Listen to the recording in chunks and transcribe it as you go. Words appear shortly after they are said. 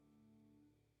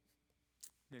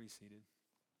You may be seated.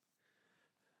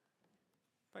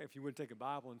 If you would take a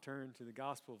Bible and turn to the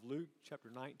Gospel of Luke, chapter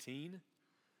 19.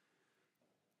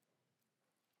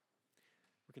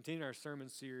 We're continuing our sermon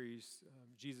series,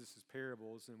 Jesus'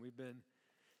 Parables, and we've been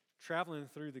traveling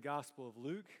through the Gospel of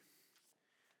Luke.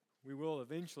 We will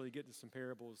eventually get to some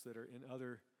parables that are in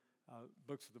other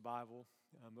books of the Bible,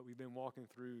 but we've been walking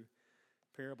through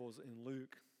parables in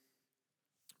Luke.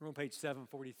 We're on page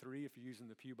 743 if you're using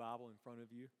the Pew Bible in front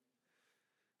of you.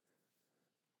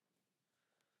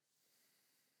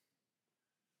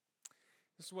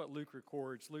 This is what Luke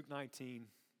records, Luke 19,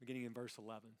 beginning in verse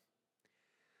 11.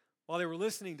 While they were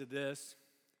listening to this,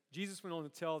 Jesus went on to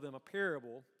tell them a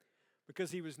parable because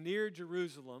he was near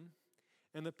Jerusalem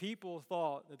and the people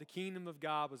thought that the kingdom of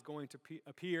God was going to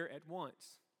appear at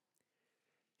once.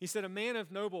 He said, a man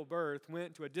of noble birth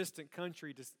went to a distant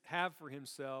country to have for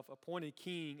himself appointed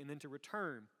king and then to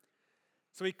return.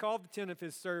 So he called the 10 of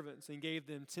his servants and gave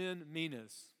them 10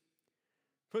 minas.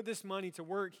 Put this money to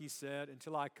work, he said,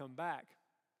 until I come back.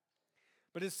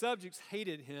 But his subjects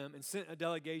hated him and sent a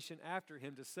delegation after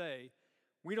him to say,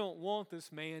 we don't want this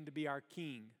man to be our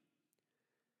king.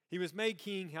 He was made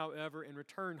king, however, and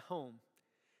returned home.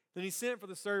 Then he sent for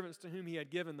the servants to whom he had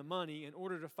given the money in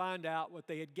order to find out what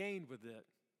they had gained with it.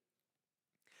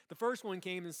 The first one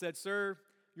came and said, Sir,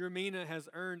 your mina has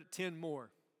earned 10 more.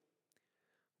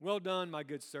 Well done, my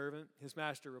good servant, his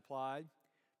master replied.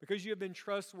 Because you have been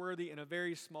trustworthy in a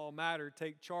very small matter,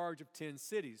 take charge of 10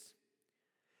 cities.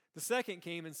 The second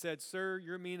came and said, Sir,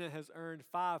 your mina has earned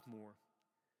 5 more.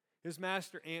 His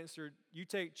master answered, you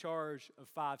take charge of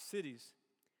 5 cities.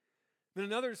 Then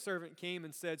another servant came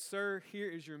and said, Sir, here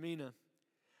is your mina.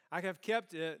 I have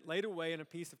kept it laid away in a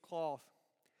piece of cloth.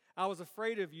 I was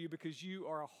afraid of you because you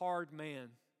are a hard man.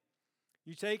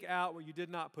 You take out what you did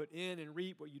not put in and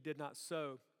reap what you did not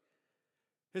sow.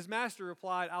 His master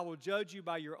replied, I will judge you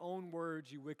by your own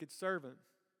words, you wicked servant.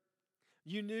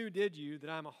 You knew, did you,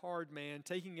 that I am a hard man,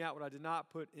 taking out what I did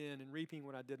not put in and reaping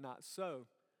what I did not sow?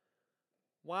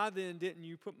 Why then didn't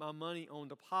you put my money on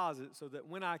deposit so that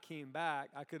when I came back,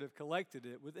 I could have collected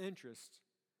it with interest?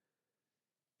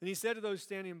 Then he said to those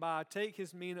standing by, take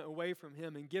his mina away from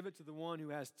him and give it to the one who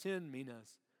has 10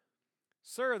 minas.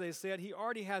 Sir, they said, he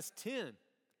already has 10.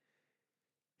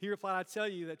 He replied, I tell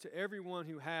you that to everyone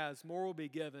who has, more will be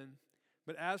given,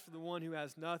 but as for the one who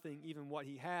has nothing, even what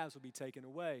he has will be taken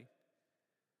away.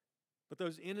 But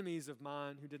those enemies of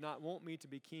mine who did not want me to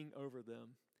be king over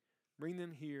them, bring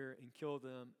them here and kill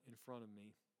them in front of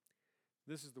me.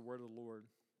 This is the word of the Lord.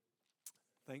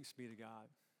 Thanks be to God.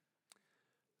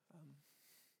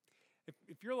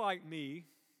 If you're like me,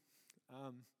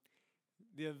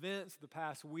 the events of the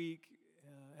past week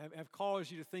have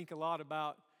caused you to think a lot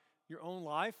about your own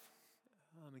life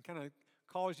and kind of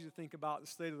caused you to think about the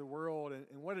state of the world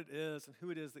and what it is and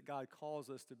who it is that God calls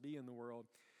us to be in the world.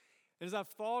 And as I've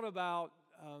thought about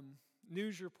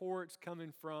news reports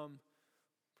coming from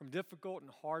difficult and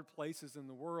hard places in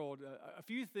the world, a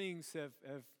few things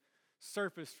have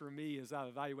surfaced for me as I've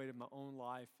evaluated my own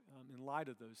life in light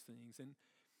of those things.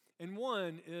 And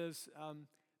one is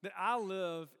that I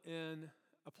live in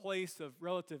a place of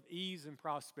relative ease and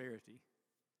prosperity.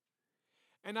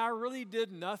 And I really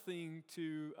did nothing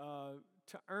to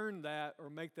earn that or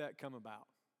make that come about.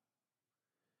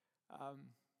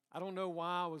 I don't know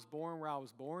why I was born where I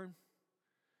was born.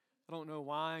 I don't know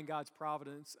why in God's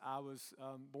providence I was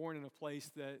born in a place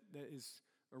that is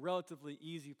a relatively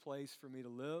easy place for me to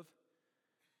live.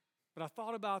 But I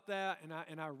thought about that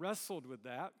and I wrestled with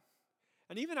that.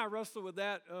 And even I wrestled with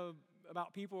that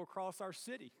about people across our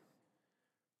city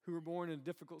who were born in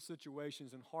difficult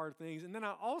situations and hard things. And then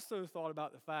I also thought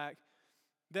about the fact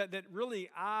that really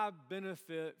I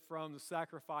benefit from the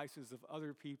sacrifices of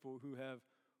other people who have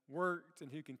worked and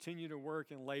who continue to work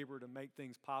and labor to make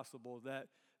things possible that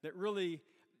really,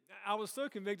 I was so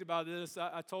convicted by this,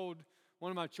 I told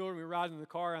one of my children, we were riding in the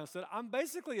car, and I said, I'm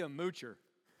basically a moocher.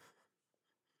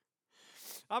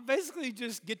 I basically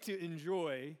just get to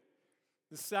enjoy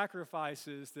the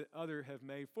sacrifices that others have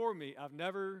made for me. I've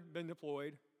never been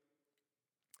deployed.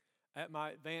 At my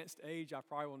advanced age, I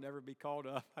probably will never be called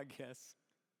up, I guess.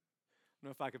 I don't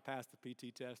know if I could pass the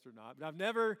PT test or not, but I've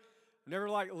never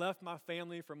left my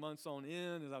family for months on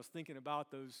end as I was thinking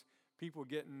about those people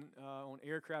getting on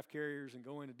aircraft carriers and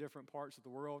going to different parts of the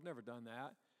world. Never done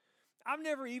that. I've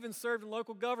never even served in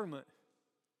local government.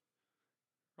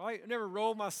 Right? I never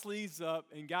rolled my sleeves up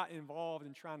and got involved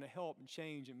in trying to help and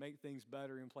change and make things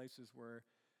better in places where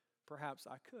perhaps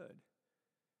I could.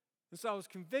 And so I was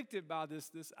convicted by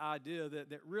this idea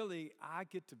that really I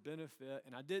get to benefit,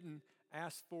 and I didn't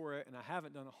ask for it, and I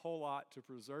haven't done a whole lot to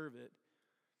preserve it.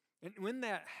 And when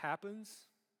that happens,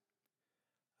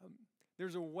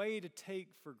 there's a way to take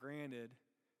for granted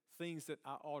things that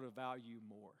I ought to value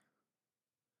more.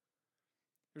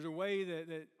 There's a way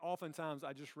that oftentimes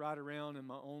I just ride around in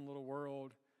my own little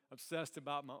world, obsessed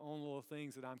about my own little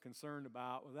things that I'm concerned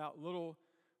about, without little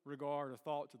regard or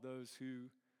thought to those who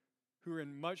are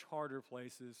in much harder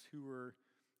places, who are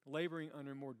laboring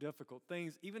under more difficult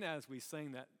things. Even as we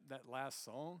sang that last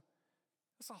song,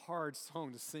 that's a hard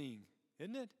song to sing,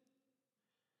 isn't it?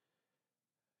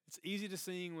 It's easy to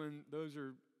sing when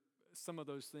some of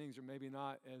those things are maybe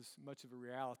not as much of a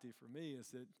reality for me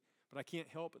but I can't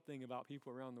help but think about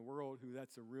people around the world who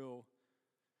those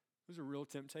are real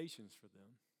temptations for them.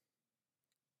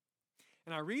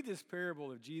 And I read this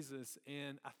parable of Jesus,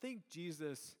 and I think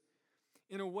Jesus,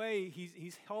 in a way,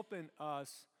 he's helping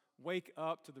us wake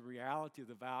up to the reality of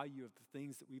the value of the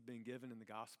things that we've been given in the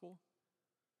gospel,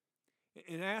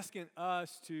 and asking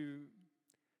us to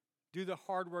do the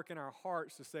hard work in our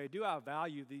hearts to say, do I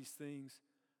value these things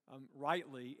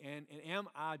rightly, and am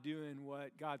I doing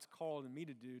what God's called me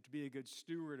to do, to be a good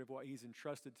steward of what he's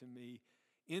entrusted to me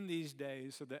in these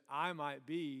days, so that I might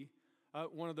be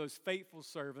one of those faithful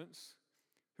servants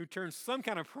who turns some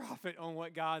kind of profit on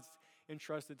what God's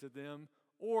entrusted to them,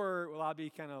 or will I be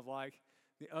kind of like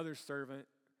the other servant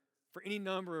for any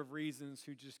number of reasons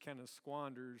who just kind of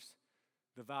squanders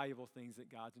the valuable things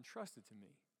that God's entrusted to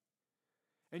me?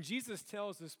 And Jesus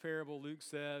tells this parable, Luke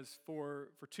says, for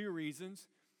two reasons.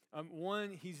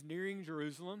 One, he's nearing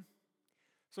Jerusalem.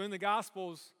 So in the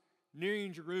Gospels,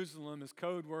 nearing Jerusalem is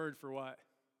code word for what?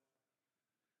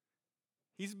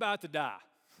 He's about to die,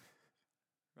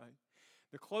 right?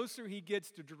 The closer he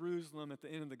gets to Jerusalem at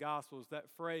the end of the Gospels, that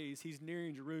phrase, he's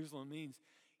nearing Jerusalem, means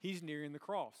he's nearing the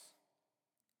cross.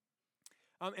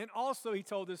 And also he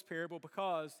told this parable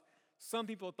because some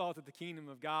people thought that the kingdom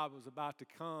of God was about to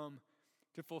come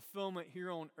to fulfillment here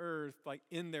on earth, like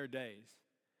in their days.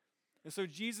 And so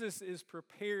Jesus is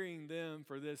preparing them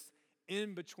for this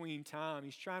in-between time.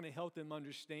 He's trying to help them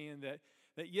understand that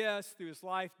yes, through his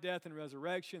life, death, and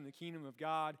resurrection, the kingdom of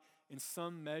God in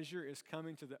some measure is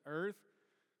coming to the earth,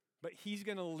 but he's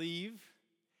going to leave,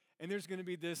 and there's going to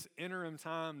be this interim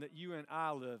time that you and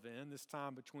I live in, this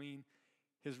time between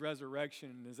his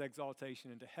resurrection and his exaltation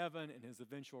into heaven and his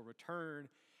eventual return.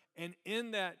 And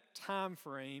in that time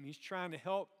frame, he's trying to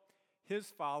help his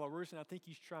followers, and I think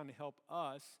he's trying to help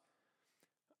us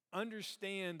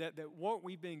understand that what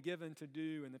we've been given to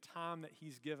do and the time that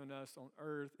he's given us on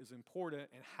earth is important,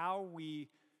 and how we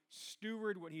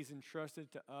steward what he's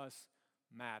entrusted to us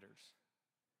matters.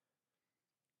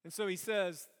 And so he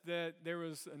says that there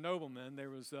was a nobleman,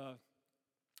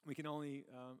 we can only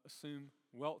assume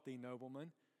wealthy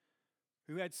nobleman,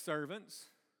 who had servants.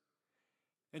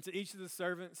 And to each of the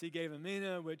servants, he gave a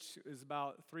mina, which is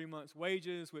about 3 months'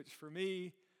 wages, which for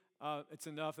me, it's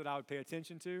enough that I would pay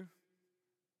attention to.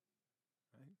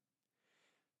 Right?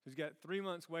 So he's got 3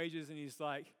 months' wages, and he's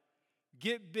like,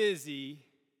 get busy,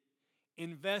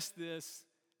 invest this,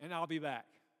 and I'll be back.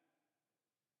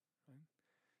 Right?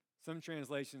 Some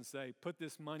translations say, put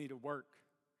this money to work.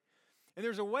 And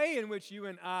there's a way in which you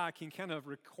and I can kind of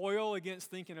recoil against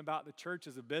thinking about the church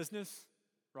as a business,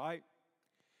 right?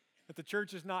 That the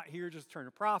church is not here just to turn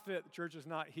a profit. The church is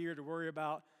not here to worry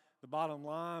about the bottom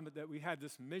line, but that we have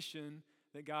this mission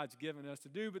that God's given us to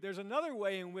do. But there's another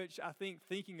way in which I think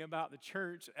thinking about the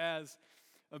church as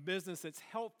a business that's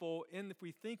helpful, and if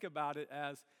we think about it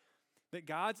as that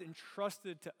God's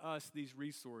entrusted to us these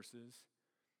resources,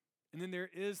 and then there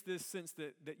is this sense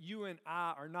that you and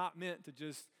I are not meant to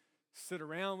just sit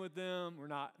around with them. We're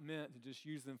not meant to just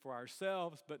use them for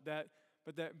ourselves, but that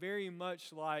very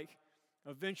much like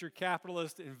a venture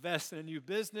capitalist invests in a new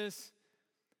business,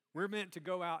 we're meant to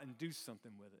go out and do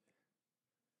something with it.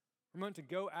 We're meant to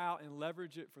go out and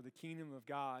leverage it for the kingdom of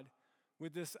God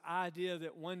with this idea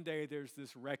that one day there's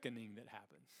this reckoning that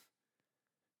happens.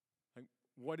 Like,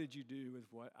 what did you do with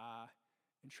what I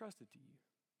entrusted to you?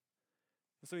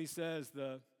 And so he says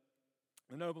the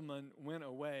nobleman went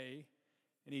away,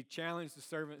 and he challenged the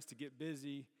servants to get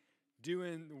busy,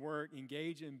 doing the work,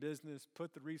 engage in business,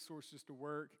 put the resources to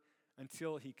work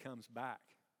until he comes back.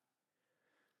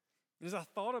 And as I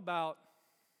thought about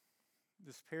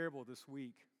this parable this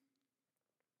week,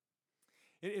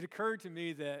 it occurred to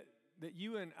me that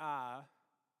you and I,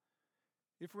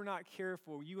 if we're not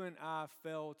careful, you and I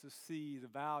fail to see the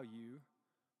value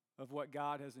of what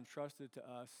God has entrusted to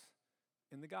us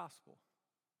in the gospel.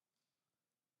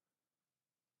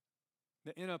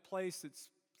 That in a place that's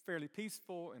fairly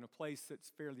peaceful, in a place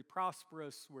that's fairly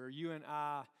prosperous, where you and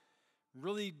I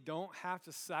really don't have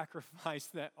to sacrifice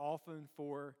that often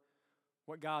for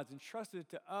what God's entrusted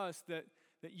to us, that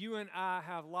that you and I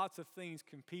have lots of things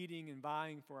competing and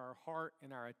vying for our heart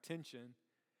and our attention.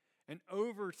 And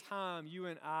over time, you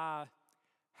and I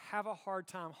have a hard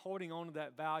time holding on to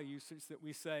that value such that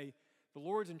we say, the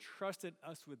Lord's entrusted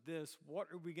us with this. What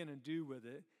are we going to do with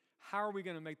it? How are we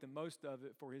going to make the most of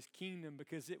it for his kingdom?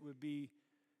 Because it would be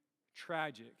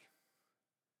tragic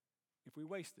if we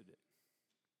wasted it.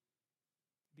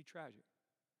 It'd be tragic.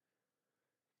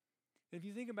 If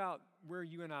you think about where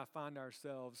you and I find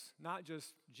ourselves, not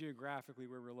just geographically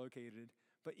where we're located,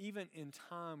 but even in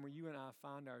time where you and I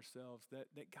find ourselves, that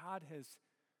God has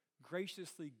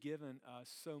graciously given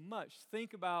us so much.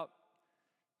 Think about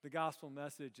the gospel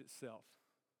message itself.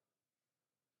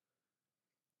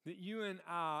 That you and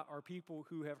I are people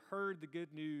who have heard the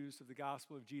good news of the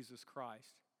gospel of Jesus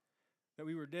Christ. That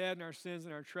we were dead in our sins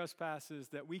and our trespasses,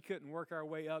 that we couldn't work our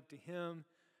way up to him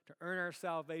to earn our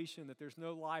salvation, that there's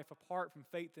no life apart from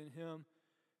faith in him.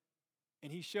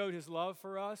 And he showed his love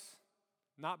for us,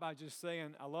 not by just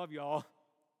saying, I love y'all,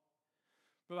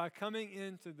 but by coming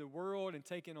into the world and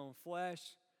taking on flesh,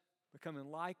 becoming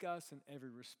like us in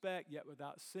every respect, yet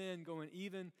without sin, going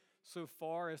even so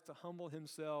far as to humble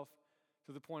himself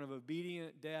to the point of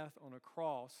obedient death on a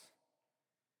cross.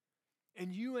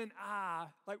 And you and I,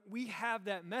 we have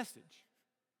that message.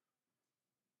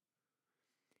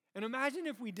 And imagine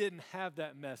if we didn't have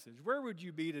that message. Where would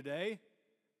you be today?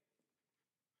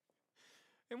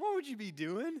 And what would you be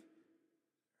doing?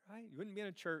 Right? You wouldn't be in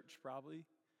a church, probably.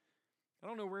 I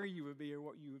don't know where you would be or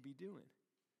what you would be doing.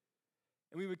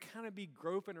 And we would kind of be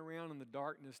groping around in the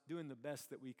darkness, doing the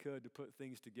best that we could to put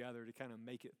things together to kind of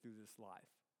make it through this life.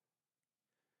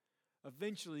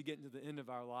 Eventually getting to the end of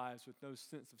our lives with no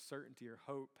sense of certainty or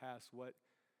hope past what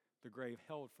the grave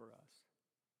held for us.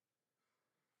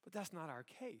 But that's not our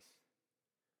case.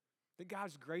 That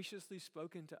God's graciously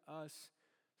spoken to us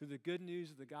through the good news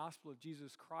of the gospel of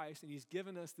Jesus Christ, and he's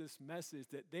given us this message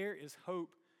that there is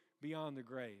hope beyond the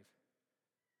grave.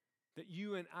 That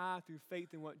you and I, through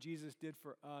faith in what Jesus did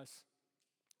for us,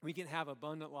 we can have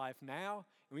abundant life now,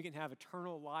 and we can have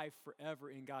eternal life forever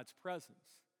in God's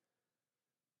presence.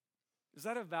 Is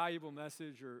that a valuable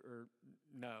message or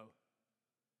no?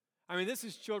 I mean, this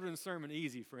is children's sermon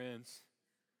easy, friends,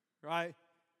 right?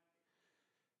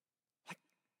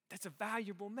 That's a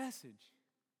valuable message.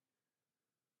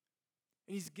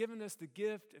 And he's given us the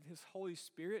gift of his Holy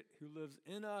Spirit who lives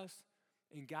in us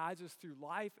and guides us through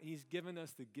life. And he's given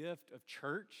us the gift of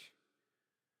church.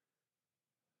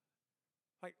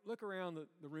 Look around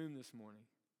the room this morning.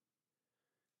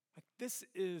 This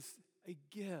is a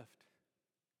gift.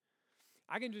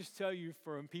 I can just tell you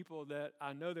from people that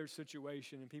I know their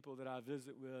situation and people that I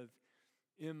visit with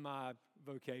in my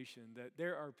vocation that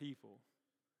there are people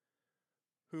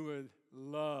who would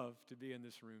love to be in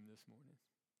this room this morning.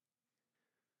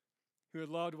 Who would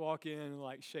love to walk in and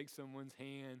shake someone's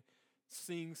hand,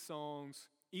 sing songs,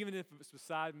 even if it was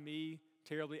beside me,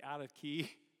 terribly out of key.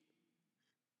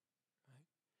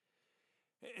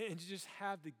 Right? And to just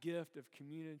have the gift of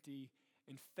community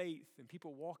and faith and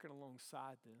people walking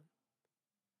alongside them.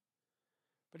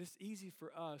 But it's easy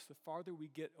for us, the farther we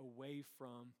get away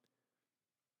from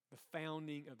the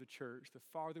founding of the church, the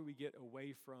farther we get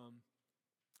away from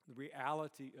the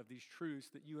reality of these truths,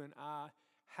 that you and I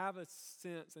have a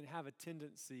sense and have a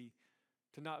tendency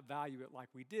to not value it like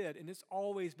we did. And it's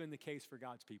always been the case for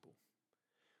God's people.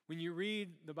 When you read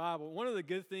the Bible, one of the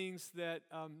good things that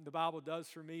the Bible does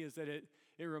for me is that it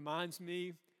reminds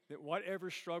me that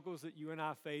whatever struggles that you and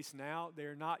I face now,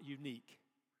 they're not unique.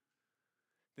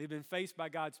 They've been faced by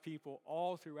God's people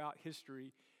all throughout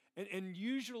history. And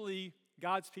usually,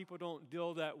 God's people don't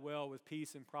deal that well with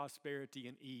peace and prosperity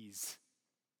and ease.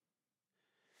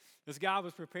 As God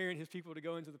was preparing his people to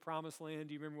go into the promised land,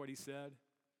 do you remember what he said?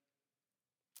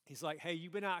 He's like, hey,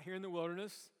 you've been out here in the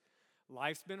wilderness.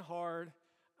 Life's been hard.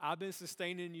 I've been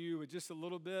sustaining you with just a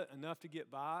little bit, enough to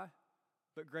get by,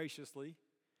 but graciously.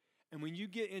 And when you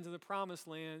get into the promised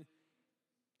land,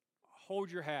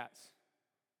 hold your hats.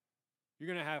 You're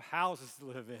going to have houses to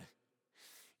live in.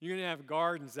 You're going to have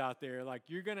gardens out there.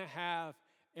 You're going to have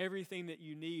everything that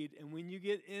you need. And when you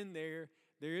get in there,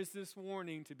 there is this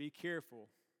warning to be careful.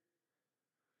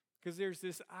 Because there's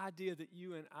this idea that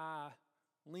you and I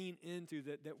lean into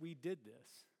that we did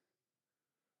this.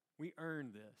 We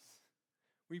earned this.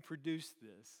 We produced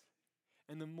this.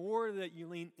 And the more that you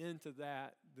lean into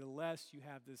that, the less you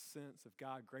have this sense of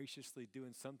God graciously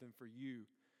doing something for you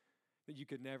that you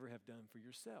could never have done for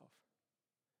yourself.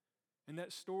 And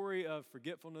that story of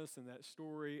forgetfulness and that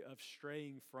story of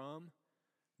straying from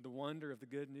the wonder of the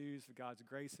good news of God's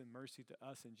grace and mercy to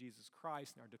us in Jesus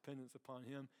Christ and our dependence upon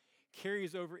him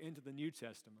carries over into the New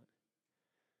Testament.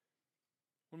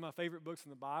 One of my favorite books in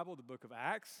the Bible, the book of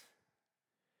Acts,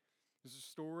 is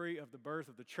a story of the birth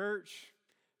of the church,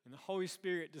 and the Holy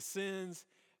Spirit descends,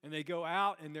 and they go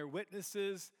out and they're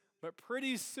witnesses, but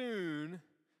pretty soon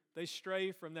they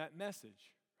stray from that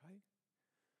message, right?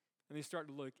 And they start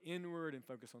to look inward and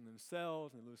focus on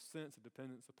themselves and lose sense of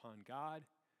dependence upon God.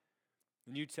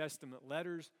 The New Testament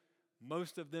letters,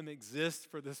 most of them exist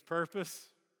for this purpose,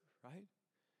 right?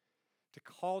 To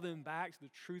call them back to the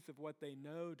truth of what they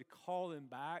know, to call them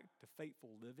back to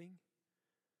faithful living.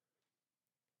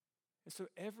 And so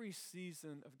every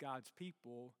season of God's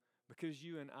people, because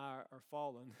you and I are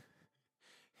fallen,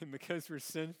 and because we're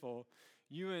sinful,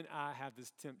 you and I have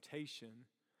this temptation.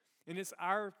 And it's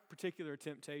our particular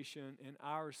temptation in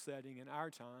our setting, in our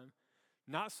time,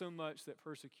 not so much that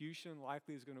persecution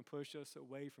likely is going to push us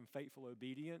away from faithful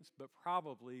obedience, but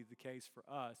probably the case for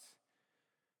us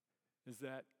is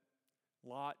that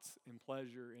lots and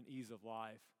pleasure and ease of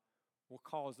life will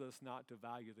cause us not to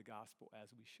value the gospel as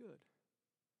we should.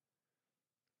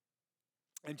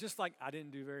 And just like I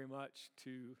didn't do very much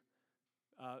to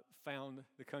found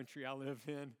the country I live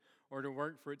in or to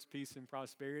work for its peace and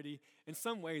prosperity, in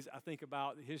some ways I think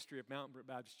about the history of Mountain Brook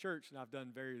Baptist Church, and I've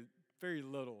done very, very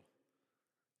little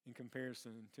in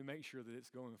comparison to make sure that it's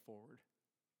going forward.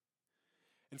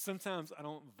 And sometimes I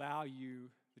don't value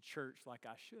the church like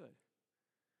I should.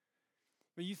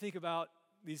 But you think about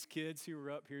these kids who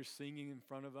were up here singing in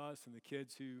front of us and the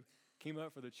kids who came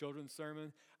up for the children's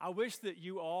sermon. I wish that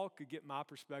you all could get my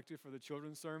perspective for the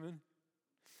children's sermon.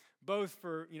 Both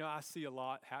for, I see a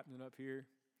lot happening up here.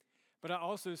 But I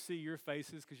also see your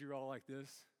faces because you're all like this,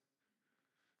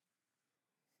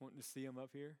 wanting to see them up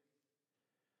here.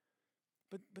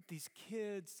 But these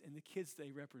kids and the kids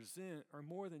they represent are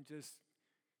more than just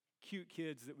cute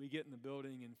kids that we get in the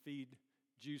building and feed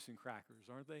juice and crackers,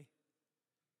 aren't they?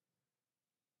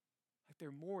 Like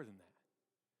they're more than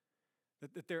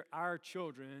that. That they're our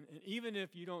children, and even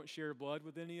if you don't share blood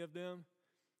with any of them,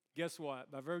 guess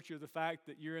what? By virtue of the fact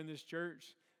that you're in this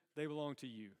church, they belong to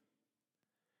you.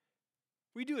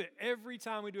 We do it every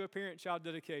time we do a parent-child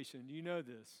dedication. You know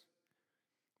this.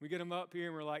 We get them up here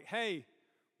and we're like, hey,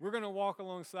 we're going to walk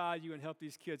alongside you and help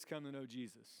these kids come to know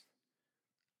Jesus.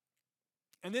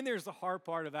 And then there's the hard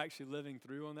part of actually living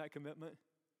through on that commitment,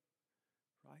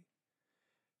 right?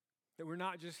 That we're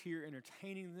not just here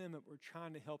entertaining them, but we're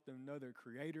trying to help them know their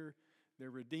Creator,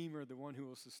 their Redeemer, the one who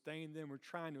will sustain them. We're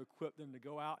trying to equip them to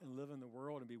go out and live in the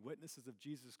world and be witnesses of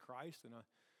Jesus Christ in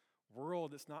a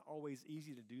world that's not always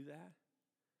easy to do that.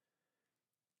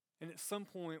 And at some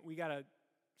point, we got to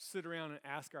sit around and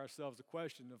ask ourselves the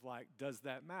question of like, does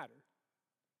that matter?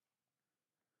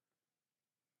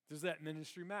 Does that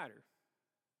ministry matter?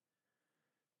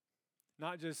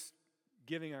 Not just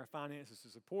giving our finances to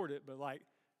support it, but like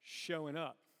showing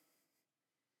up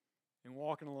and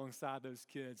walking alongside those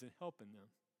kids and helping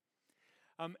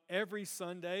them. Every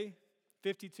Sunday,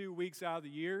 52 weeks out of the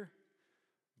year,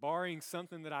 barring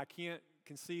something that I can't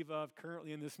conceive of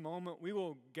currently in this moment, we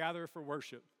will gather for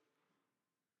worship.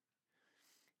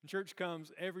 And church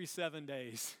comes every 7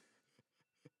 days.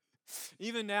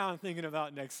 Even now I'm thinking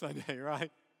about next Sunday,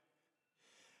 right?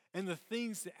 And the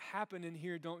things that happen in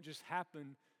here don't just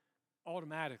happen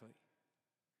automatically.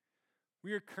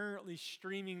 We are currently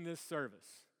streaming this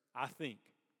service, I think.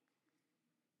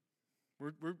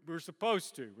 We're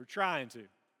supposed to. We're trying to.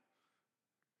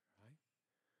 Right?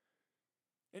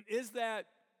 And is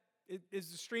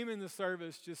the streaming the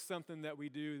service just something that we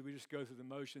do? We just go through the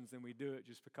motions and we do it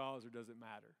just because, or does it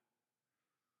matter?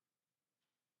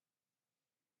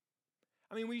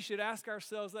 I mean, we should ask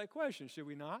ourselves that question, should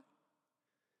we not?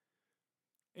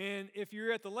 And if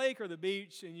you're at the lake or the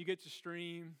beach and you get to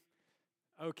stream,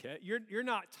 okay, you're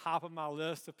not top of my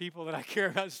list of people that I care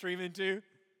about streaming to.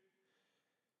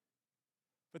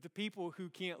 But the people who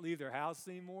can't leave their house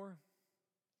anymore,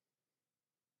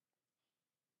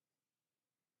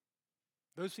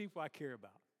 those people I care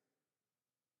about.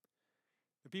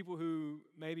 The people who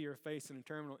maybe are facing a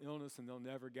terminal illness and they'll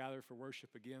never gather for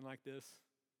worship again like this.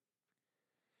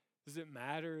 Does it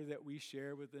matter that we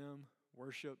share with them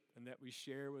worship and that we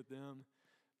share with them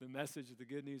the message of the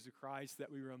good news of Christ,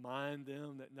 that we remind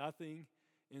them that nothing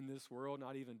in this world,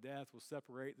 not even death, will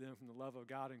separate them from the love of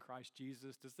God in Christ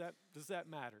Jesus? Does that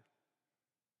matter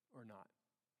or not?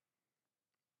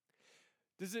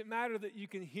 Does it matter that you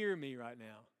can hear me right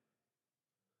now?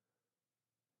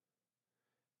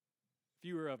 If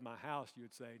you were of my house, you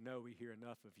would say, no, we hear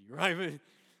enough of you, right? But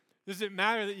does it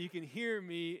matter that you can hear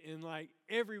me and like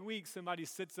every week somebody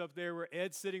sits up there where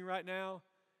Ed's sitting right now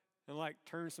and like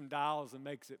turns some dials and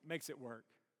makes it work?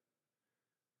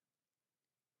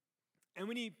 And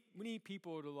we need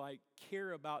people to like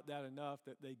care about that enough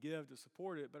that they give to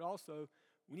support it, but also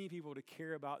we need people to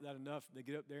care about that enough that they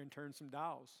get up there and turn some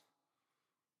dials.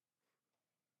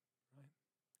 Right?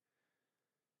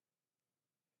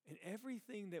 And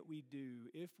everything that we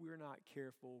do, if we're not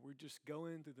careful, we're just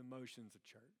going through the motions of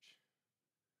church.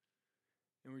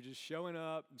 And we're just showing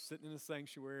up and sitting in a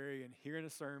sanctuary and hearing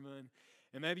a sermon.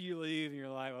 And maybe you leave and you're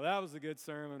like, well, that was a good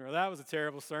sermon, or that was a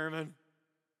terrible sermon.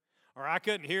 Or I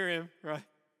couldn't hear him, right?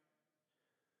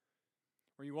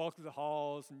 Or you walk through the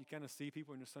halls and you kind of see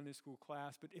people in your Sunday school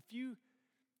class. But if you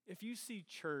see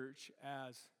church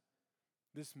as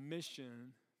this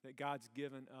mission that God's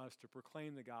given us to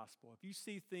proclaim the gospel, if you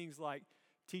see things like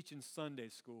teaching Sunday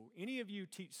school, any of you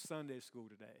teach Sunday school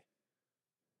today?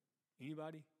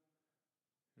 Anybody?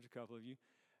 There's a couple of you.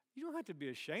 You don't have to be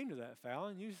ashamed of that,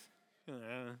 Fallon. You just,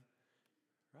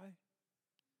 right?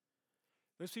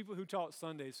 Those people who taught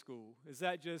Sunday school, is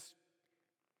that just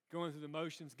going through the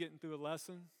motions, getting through a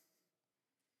lesson?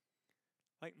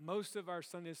 Like most of our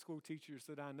Sunday school teachers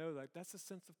that I know, like that's a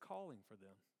sense of calling for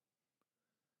them.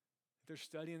 If they're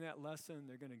studying that lesson,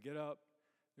 they're going to get up,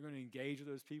 they're going to engage with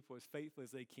those people as faithfully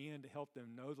as they can to help them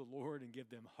know the Lord and give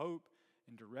them hope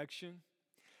and direction.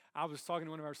 I was talking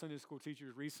to one of our Sunday school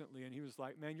teachers recently, and he was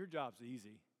like, man, your job's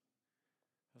easy.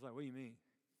 I was like, what do you mean?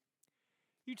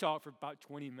 You talk for about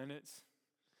 20 minutes.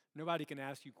 Nobody can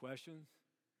ask you questions.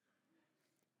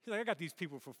 He's like, I got these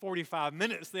people for 45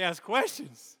 minutes. They ask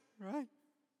questions, right?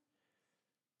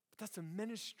 But that's a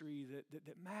ministry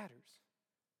that matters.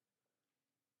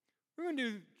 We're going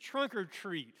to do trunk or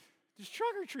treat. Does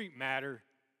trunk or treat matter?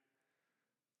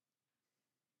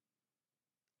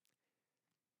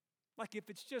 Like if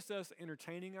it's just us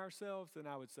entertaining ourselves, then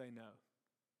I would say no.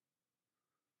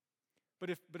 But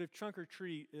if trunk or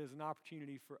treat is an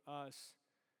opportunity for us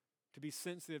to be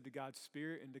sensitive to God's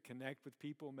Spirit and to connect with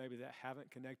people maybe that haven't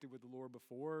connected with the Lord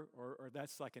before, or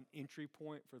that's like an entry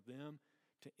point for them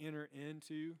to enter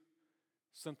into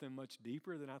something much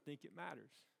deeper, then I think it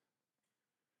matters.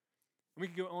 And we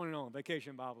can go on and on.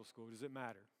 Vacation Bible School, does it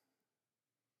matter?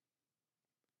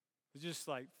 It's just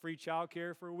like free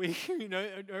childcare for a week,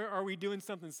 or are we doing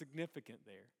something significant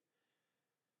there?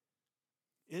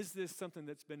 Is this something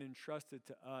that's been entrusted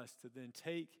to us to then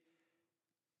take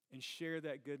and share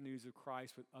that good news of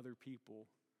Christ with other people?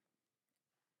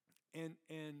 And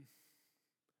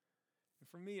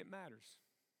for me, it matters.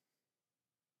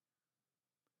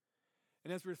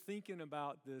 And as we're thinking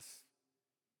about this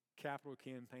capital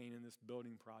campaign and this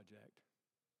building project,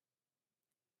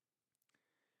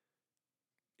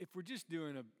 if we're just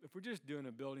doing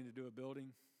a building to do a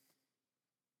building,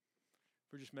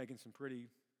 if we're just making some pretty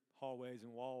hallways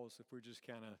and walls, if we're just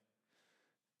kind of,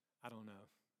 I don't know,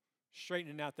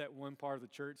 straightening out that one part of the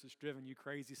church that's driven you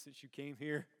crazy since you came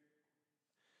here,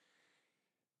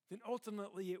 then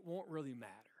ultimately it won't really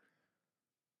matter,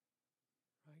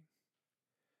 right?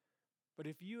 But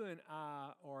if you and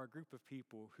I are a group of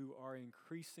people who are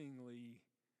increasingly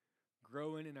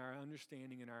growing in our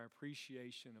understanding and our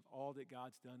appreciation of all that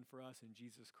God's done for us in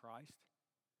Jesus Christ,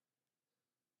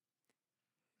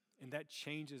 and that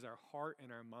changes our heart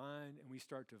and our mind, and we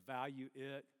start to value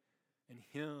it and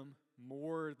Him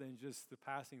more than just the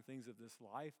passing things of this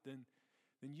life, then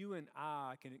you and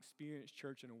I can experience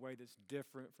church in a way that's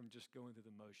different from just going through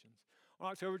the motions.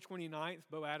 On October 29th,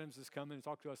 Bo Adams is coming to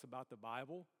talk to us about the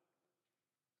Bible.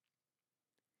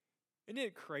 Isn't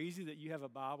it crazy that you have a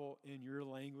Bible in your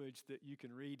language that you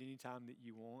can read anytime that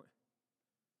you want?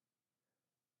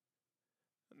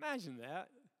 Imagine that.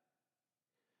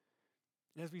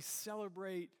 And as we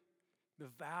celebrate the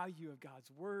value of God's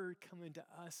Word coming to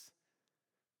us,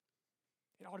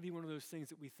 it ought to be one of those things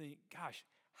that we think, gosh,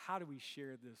 how do we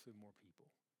share this with more people?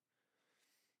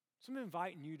 So I'm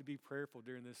inviting you to be prayerful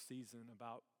during this season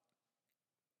about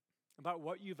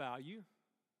what you value.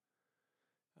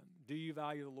 Do you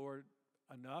value the Lord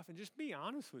enough? And just be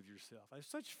honest with yourself. There's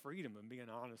such freedom in being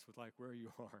honest with like where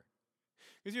you are.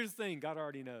 Because here's the thing, God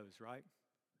already knows, right?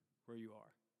 Where you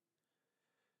are.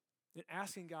 And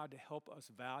asking God to help us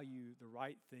value the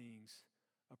right things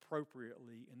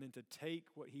appropriately, and then to take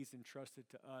what He's entrusted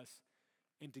to us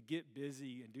and to get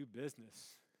busy and do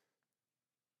business.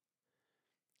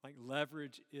 Like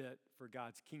leverage it for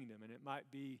God's kingdom. And it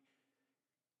might be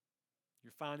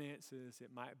your finances,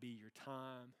 it might be your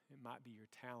time, it might be your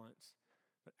talents.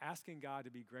 But asking God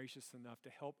to be gracious enough to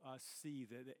help us see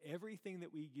that everything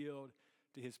that we yield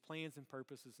to His plans and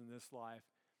purposes in this life,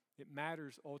 it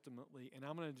matters ultimately. And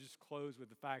I'm going to just close with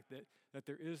the fact that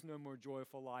there is no more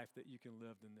joyful life that you can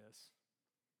live than this.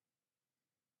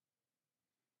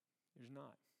 There's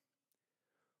not.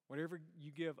 Whatever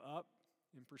you give up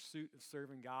in pursuit of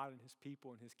serving God and his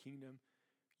people and his kingdom,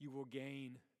 you will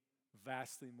gain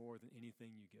vastly more than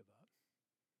anything you give up.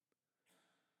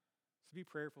 So be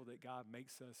prayerful that God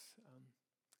makes us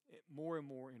more and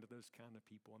more into those kind of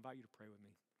people. I invite you to pray with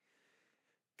me.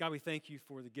 God, we thank you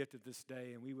for the gift of this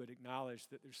day, and we would acknowledge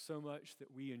that there's so much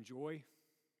that we enjoy,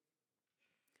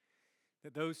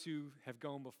 that those who have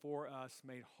gone before us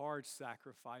made hard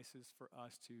sacrifices for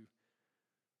us to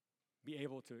be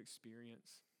able to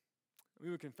experience.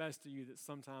 We would confess to you that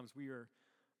sometimes we are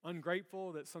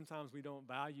ungrateful, that sometimes we don't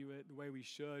value it the way we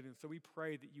should, and so we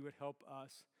pray that you would help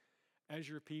us as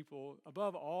your people,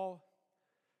 above all,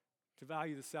 to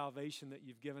value the salvation that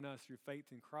you've given us through faith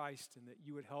in Christ, and that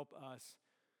you would help us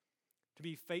to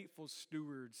be faithful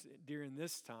stewards during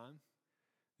this time,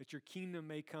 that your kingdom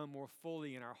may come more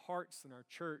fully in our hearts and our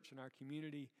church and our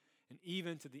community and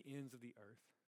even to the ends of the earth.